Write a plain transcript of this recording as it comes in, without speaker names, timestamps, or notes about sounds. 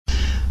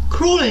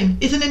Crawling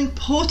is an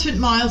important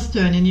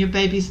milestone in your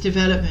baby's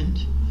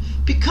development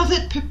because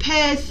it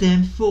prepares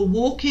them for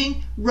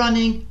walking,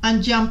 running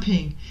and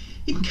jumping.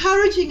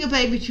 Encouraging a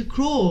baby to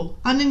crawl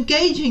and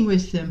engaging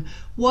with them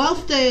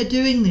whilst they are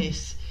doing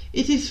this,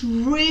 it is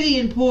really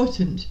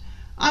important,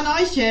 and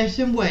I share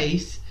some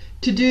ways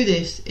to do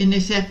this in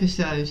this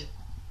episode.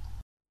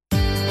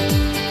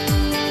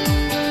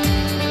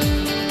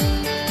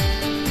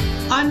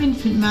 I'm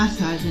infant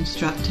massage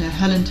instructor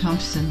Helen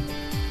Thompson.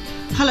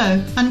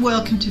 Hello and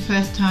welcome to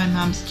First Time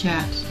Mums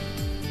Chat.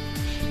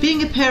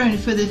 Being a parent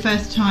for the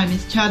first time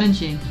is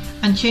challenging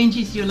and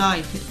changes your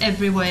life in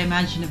every way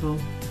imaginable.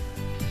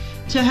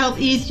 To help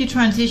ease your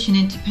transition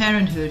into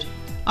parenthood,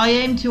 I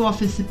aim to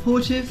offer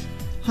supportive,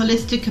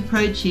 holistic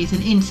approaches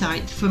and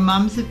insights for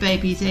mums of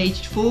babies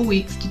aged 4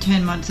 weeks to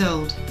 10 months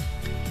old.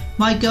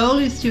 My goal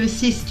is to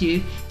assist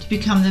you to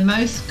become the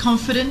most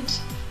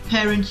confident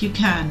parent you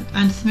can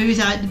and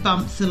smooth out the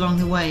bumps along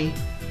the way.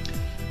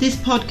 This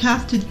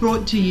podcast is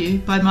brought to you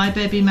by My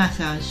Baby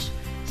Massage,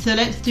 so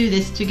let's do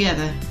this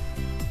together.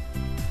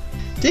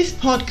 This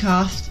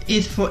podcast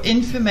is for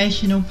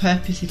informational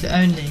purposes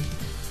only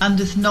and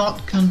does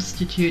not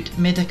constitute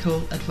medical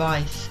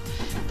advice.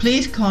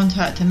 Please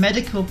contact a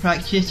medical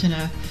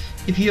practitioner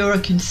if you are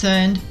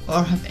concerned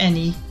or have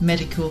any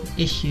medical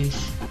issues.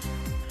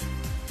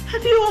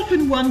 Have you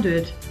often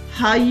wondered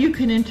how you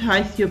can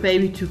entice your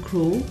baby to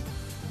crawl?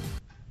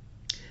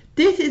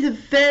 This is a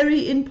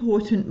very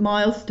important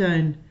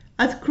milestone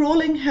as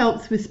crawling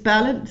helps with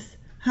balance,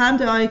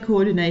 hand-eye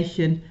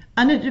coordination,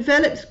 and it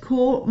develops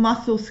core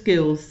muscle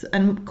skills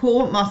and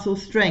core muscle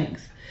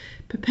strength,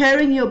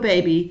 preparing your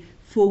baby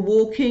for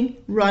walking,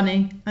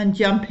 running and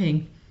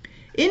jumping.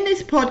 In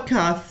this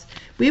podcast,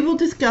 we will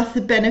discuss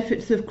the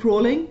benefits of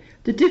crawling,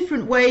 the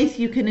different ways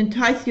you can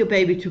entice your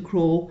baby to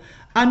crawl,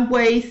 and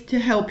ways to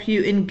help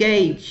you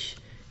engage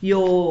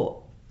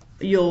your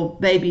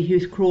baby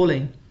who's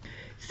crawling.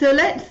 So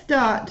let's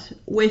start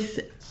with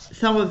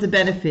some of the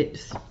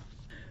benefits.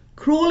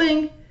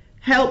 Crawling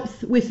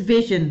helps with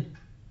vision.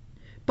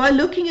 By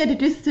looking at a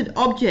distant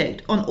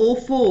object on all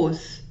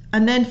fours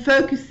and then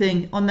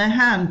focusing on their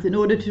hands in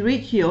order to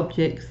reach the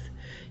objects,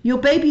 your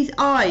baby's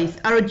eyes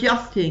are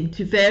adjusting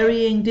to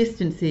varying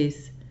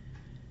distances.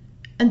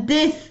 And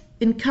this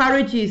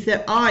encourages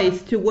their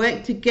eyes to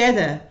work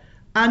together,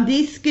 and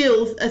these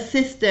skills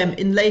assist them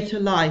in later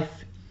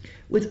life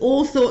with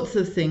all sorts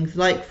of things,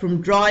 like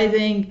from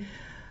driving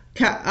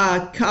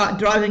a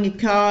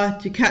car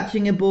to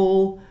catching a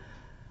ball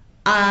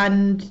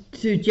and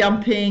to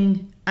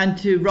jumping and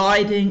to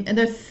riding, and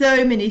there's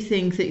so many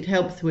things it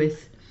helps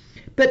with.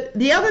 But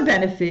the other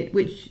benefit,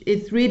 which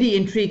is really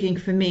intriguing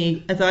for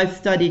me as I've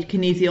studied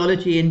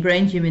kinesiology and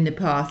brain gym in the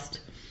past,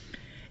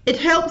 it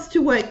helps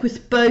to work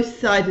with both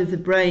sides of the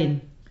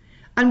brain.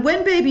 And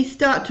when babies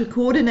start to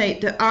coordinate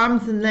their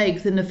arms and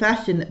legs in a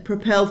fashion that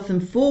propels them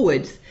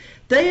forwards,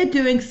 they are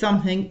doing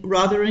something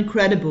rather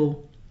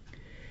incredible.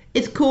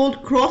 It's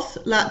called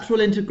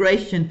cross-lateral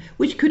integration,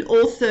 which could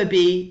also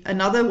be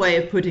another way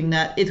of putting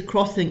that is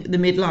crossing the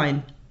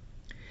midline,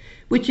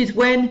 which is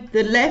when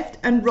the left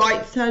and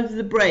right side of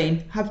the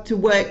brain have to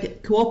work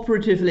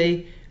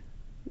cooperatively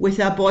with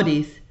our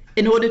bodies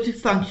in order to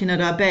function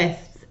at our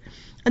best.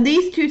 And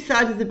these two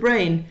sides of the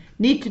brain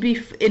need to be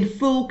in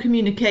full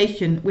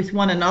communication with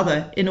one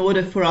another in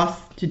order for us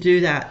to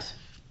do that.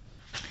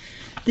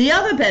 The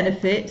other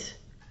benefit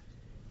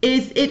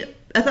is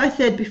as I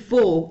said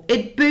before,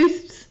 it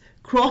boosts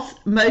cross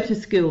motor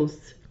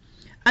skills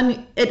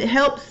and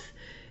it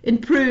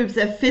improves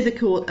their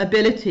physical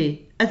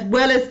ability as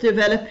well as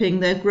developing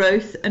their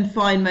gross and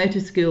fine motor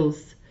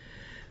skills.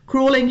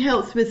 Crawling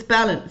helps with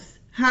balance,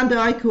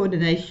 hand-eye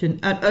coordination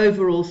and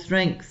overall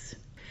strengths.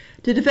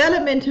 The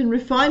development and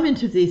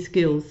refinement of these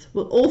skills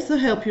will also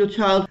help your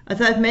child, as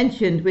I've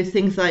mentioned, with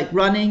things like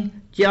running,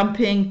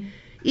 jumping,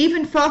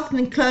 even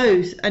fastening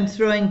clothes and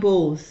throwing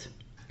balls.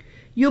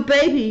 Your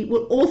baby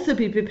will also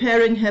be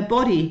preparing her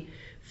body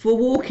for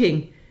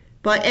walking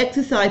by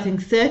exercising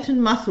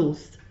certain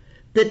muscles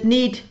that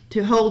need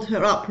to hold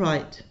her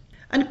upright.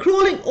 And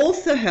crawling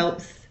also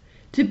helps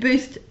to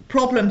boost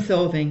problem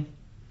solving.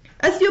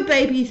 As your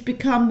babies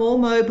become more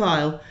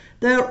mobile,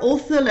 they are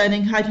also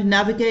learning how to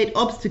navigate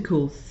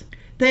obstacles.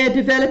 They are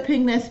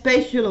developing their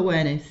spatial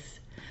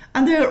awareness,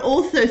 and they are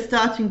also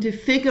starting to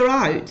figure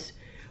out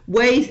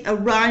ways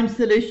around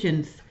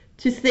solutions,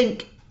 to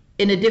think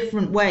in a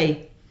different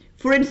way.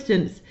 For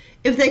instance,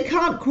 if they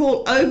can't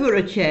crawl over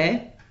a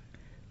chair,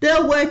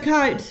 they'll work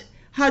out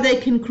how they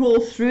can crawl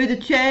through the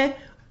chair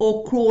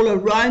or crawl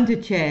around the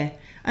chair.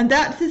 And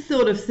that's the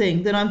sort of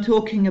thing that I'm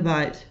talking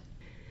about.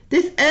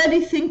 This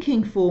early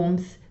thinking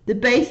forms the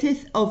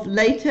basis of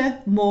later,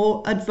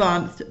 more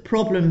advanced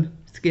problem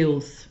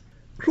skills.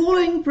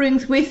 Crawling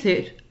brings with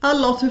it a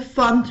lot of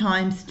fun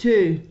times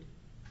too.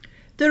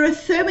 There are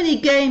so many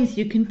games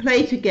you can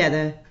play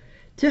together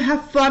to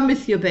have fun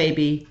with your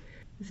baby.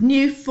 There's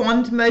new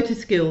fond motor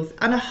skills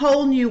and a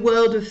whole new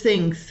world of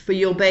things for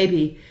your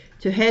baby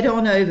to head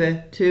on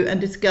over to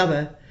and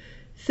discover.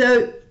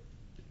 So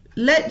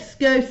let's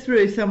go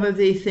through some of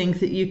these things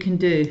that you can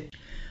do.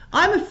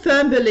 I'm a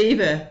firm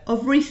believer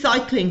of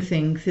recycling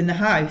things in the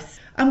house,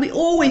 and we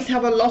always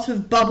have a lot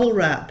of bubble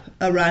wrap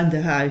around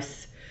the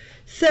house.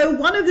 So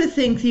one of the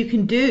things you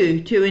can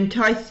do to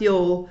entice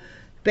your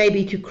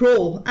baby to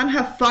crawl and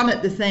have fun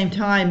at the same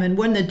time, and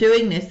when they're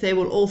doing this they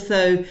will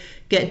also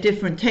get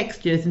different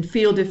textures and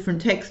feel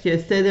different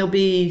textures, so they'll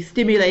be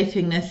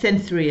stimulating their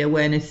sensory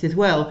awareness as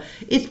well,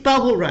 is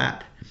bubble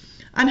wrap.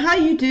 And how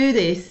you do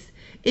this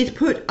is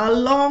put a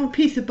long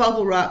piece of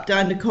bubble wrap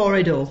down the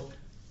corridor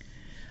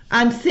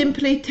and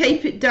simply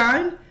tape it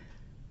down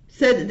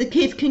so that the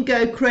kids can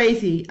go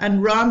crazy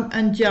and run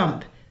and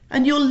jump,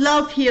 and you'll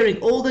love hearing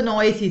all the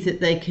noises that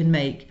they can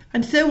make,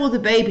 and so will the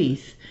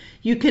babies.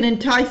 You can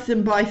entice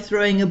them by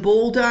throwing a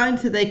ball down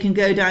so they can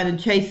go down and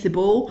chase the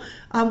ball,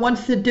 and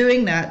once they're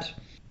doing that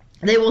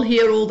they will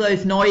hear all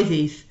those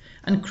noises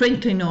and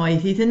crinkling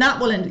noises, and that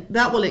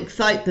will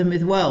excite them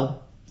as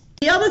well.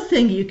 The other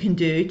thing you can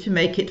do to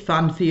make it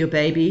fun for your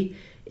baby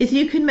is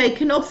you can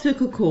make an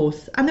obstacle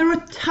course, and there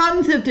are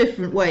tons of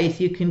different ways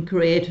you can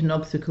create an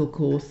obstacle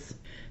course.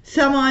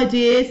 Some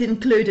ideas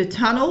include a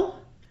tunnel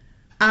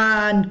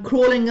and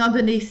crawling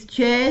underneath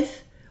chairs,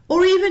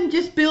 or even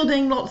just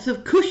building lots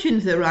of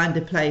cushions around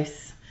the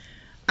place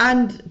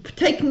and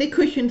taking the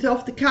cushions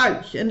off the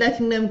couch and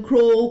letting them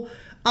crawl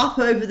up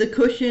over the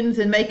cushions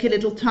and make a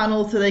little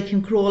tunnel so they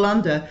can crawl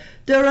under.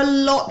 There are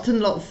lots and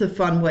lots of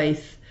fun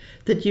ways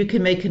that you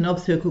can make an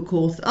obstacle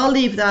course. I'll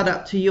leave that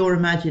up to your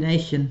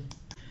imagination.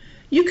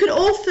 You can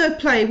also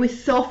play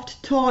with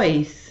soft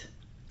toys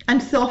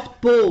and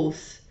soft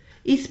balls,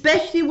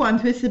 especially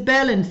ones with the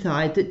bell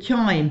inside that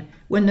chime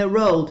when they're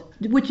rolled,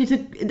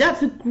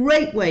 that's a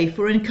great way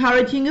for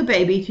encouraging a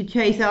baby to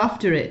chase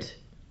after it.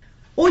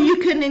 Or you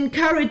can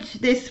encourage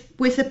this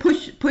with the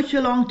push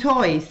along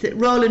toys that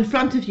roll in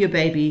front of your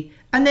baby,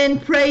 and then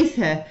praise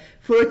her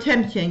for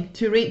attempting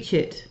to reach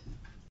it.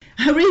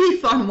 A really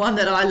fun one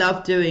that I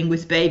love doing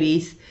with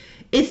babies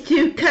is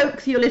to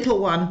coax your little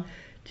one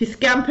to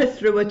scamper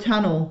through a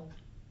tunnel.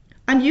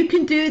 And you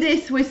can do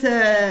this with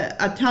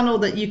a tunnel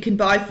that you can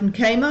buy from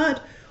Kmart,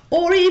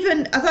 or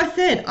even, as I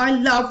said, I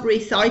love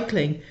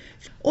recycling.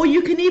 Or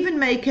you can even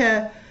make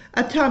a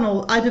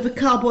tunnel out of a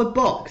cardboard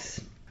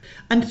box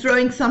and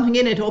throwing something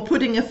in it, or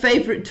putting a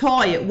favourite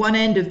toy at one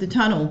end of the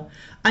tunnel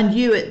and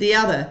you at the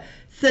other,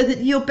 so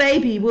that your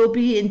baby will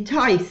be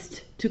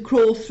enticed to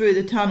crawl through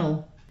the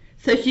tunnel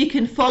so she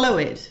can follow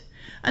it,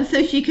 and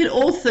so she can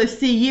also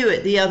see you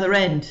at the other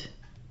end,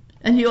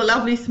 and your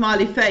lovely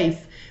smiley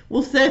face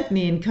will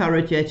certainly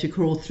encourage her to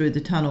crawl through the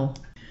tunnel.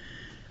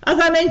 As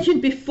I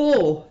mentioned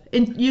before,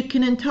 you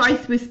can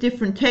entice with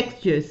different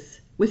textures.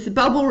 With the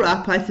bubble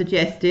wrap I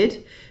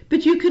suggested,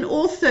 but you can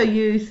also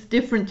use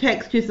different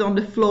textures on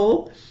the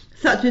floor,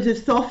 such as a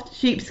soft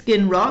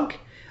sheepskin rug,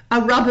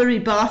 a rubbery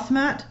bath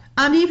mat,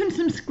 and even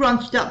some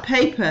scrunched up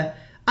paper,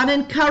 and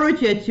encourage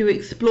her to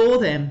explore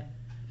them.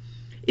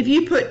 If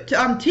you put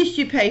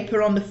tissue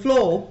paper on the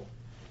floor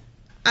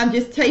and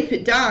just tape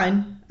it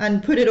down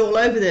and put it all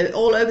over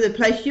the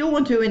place, you'll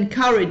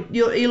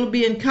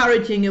be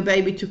encouraging your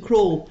baby to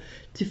crawl,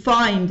 to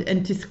find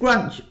and to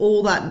scrunch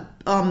all that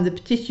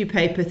the tissue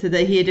paper so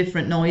they hear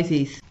different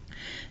noises.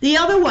 The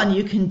other one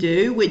you can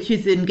do, which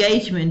is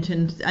engagement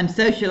and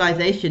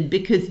socialization,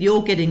 because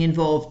you're getting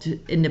involved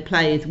in the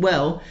play as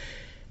well,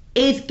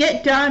 is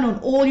get down on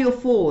all your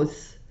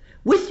fours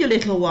with your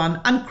little one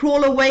and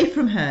crawl away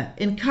from her,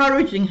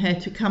 encouraging her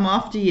to come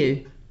after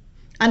you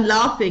and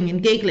laughing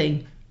and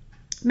giggling.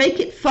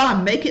 Make it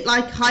fun, make it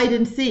like hide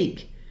and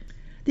seek.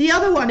 The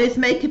other one is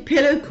make a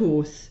pillow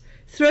course.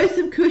 Throw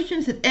some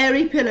cushions and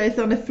airy pillows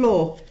on the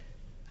floor,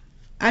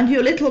 and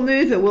your little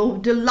mover will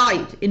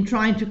delight in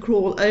trying to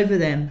crawl over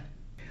them.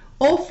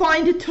 Or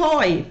find a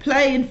toy,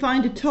 play and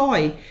find a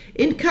toy.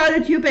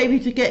 Encourage your baby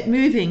to get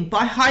moving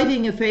by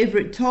hiding a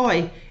favourite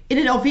toy in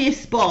an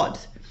obvious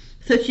spot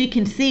so she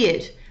can see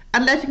it,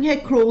 and letting her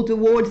crawl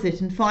towards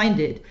it and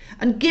find it,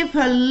 and give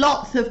her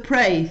lots of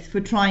praise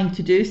for trying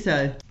to do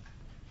so.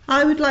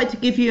 I would like to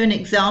give you an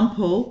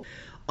example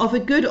of a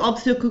good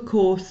obstacle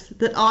course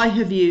that I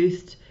have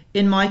used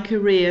in my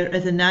career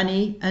as a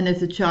nanny and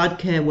as a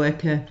childcare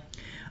worker.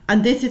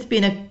 And this has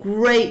been a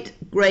great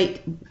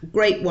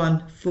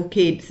one for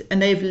kids,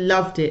 and they've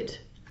loved it.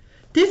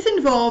 This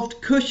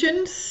involved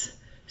cushions,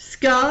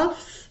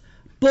 scarves,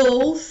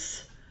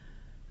 balls,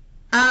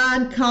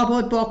 and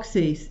cardboard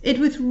boxes. It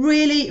was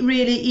really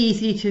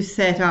easy to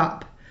set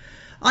up.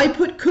 I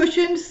put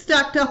cushions,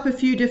 stacked up a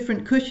few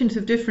different cushions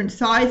of different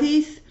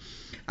sizes.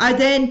 I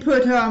then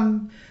put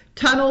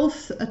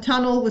tunnels.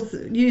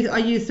 I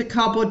used a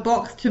cardboard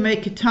box to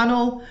make a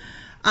tunnel,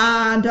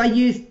 and I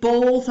used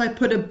balls. I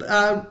put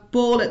a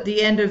ball at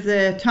the end of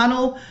the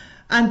tunnel,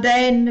 and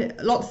then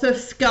lots of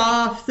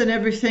scarves and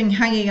everything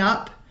hanging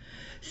up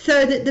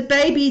so that the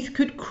babies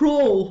could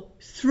crawl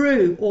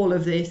through all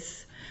of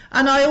this.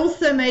 And I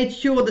also made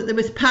sure that there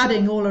was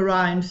padding all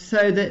around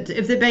so that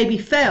if the baby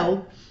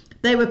fell,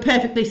 they were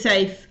perfectly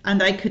safe and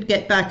they could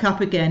get back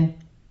up again.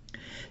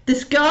 The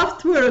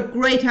scarves were a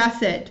great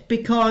asset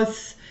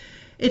because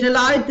it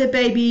allowed the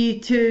baby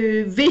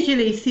to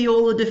visually see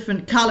all the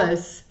different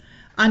colours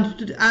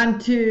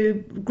and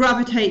to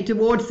gravitate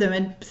towards them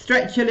and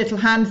stretch your little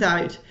hands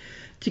out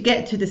to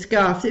get to the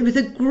scarves. It was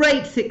a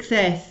great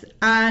success,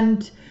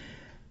 and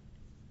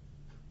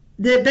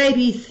the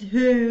babies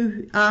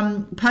who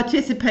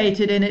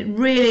participated in it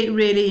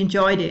really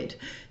enjoyed it.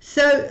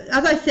 So,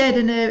 as I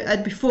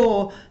said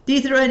before,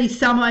 these are only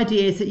some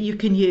ideas that you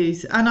can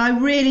use, and I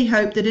really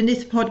hope that in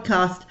this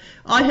podcast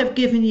I have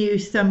given you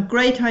some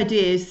great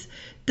ideas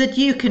that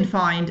you can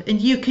find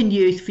and you can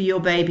use for your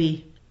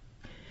baby.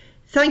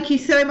 Thank you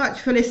so much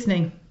for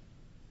listening.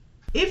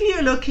 If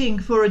you're looking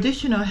for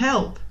additional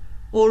help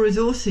or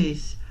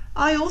resources,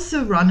 I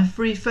also run a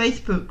free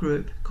Facebook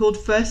group called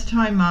First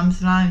Time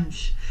Mums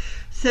Lounge.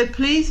 So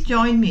please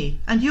join me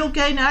and you'll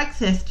gain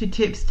access to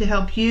tips to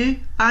help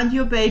you and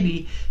your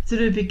baby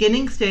through the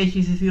beginning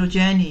stages of your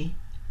journey.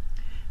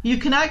 You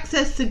can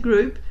access the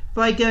group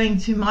by going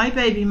to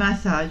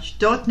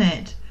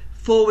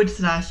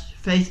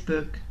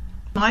mybabymassage.net/Facebook.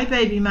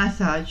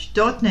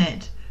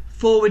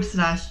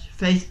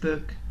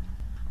 mybabymassage.net/Facebook.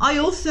 I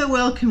also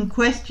welcome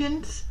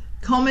questions,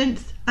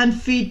 comments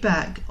and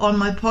feedback on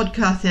my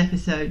podcast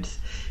episodes.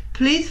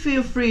 Please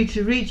feel free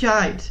to reach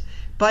out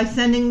by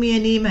sending me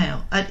an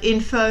email at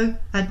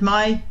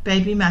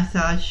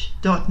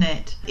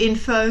info@mybabymassage.net.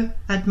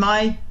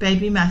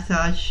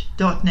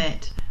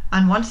 info@mybabymassage.net.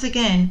 And once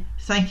again,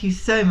 thank you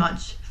so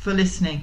much for listening.